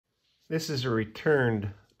this is a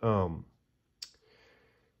returned F4E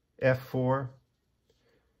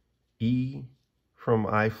from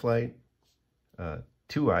iFlight to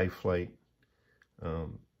iFlight.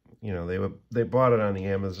 You know, they bought it on the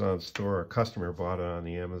Amazon store. A customer bought it on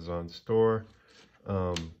the Amazon store.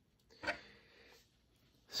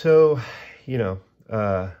 So, you know,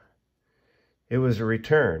 it was a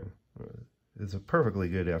return. It's a perfectly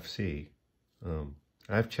good FC.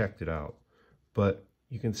 I've checked it out, but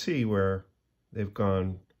you can see where they've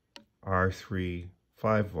gone R3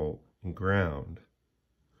 5-volt and ground,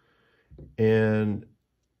 and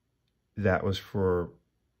that was for,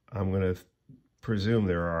 I'm going to presume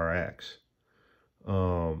their RX.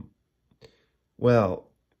 Well,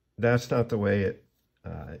 that's not the way it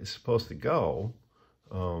is supposed to go.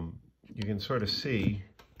 You can sort of see,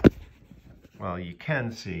 well, you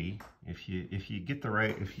can see if you get the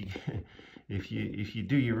right, if you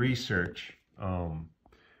do your research,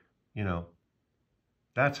 you know,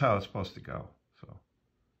 that's how it's supposed to go. So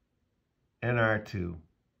NR2,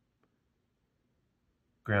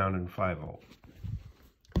 ground and 5-volt.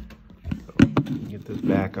 So, get this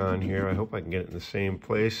back on here. I hope I can get it in the same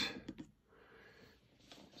place.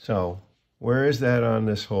 So where is that on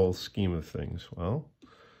this whole scheme of things? Well,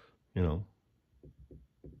 you know,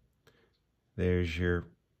 there's your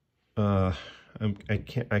I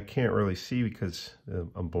can't really see because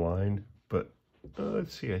I'm blind, but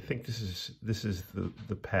let's see. I think this is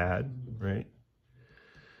the pad, right?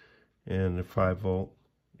 And the 5-volt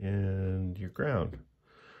and your ground.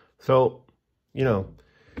 So, you know,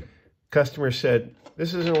 customer said,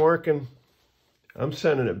 this isn't working. I'm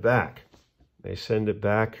sending it back. They send it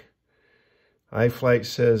back. iFlight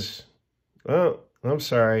says, oh, I'm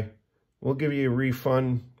sorry. We'll give you a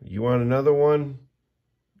refund. You want another one?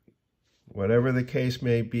 Whatever the case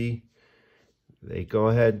may be, they go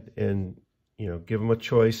ahead and, you know, give them a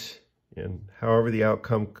choice. And however the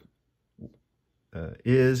outcome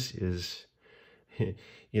is,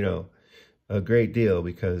 you know, a great deal,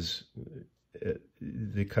 because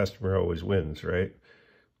the customer always wins, right?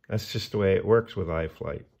 That's just the way it works with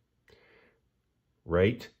iFlight,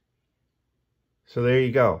 right? So there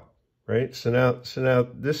you go, right? So now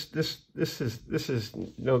this is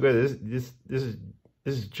no good. This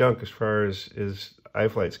is junk as far as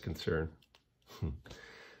iFlight's concerned.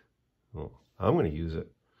 Well, I'm going to use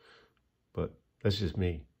it, but that's just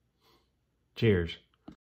me. Cheers.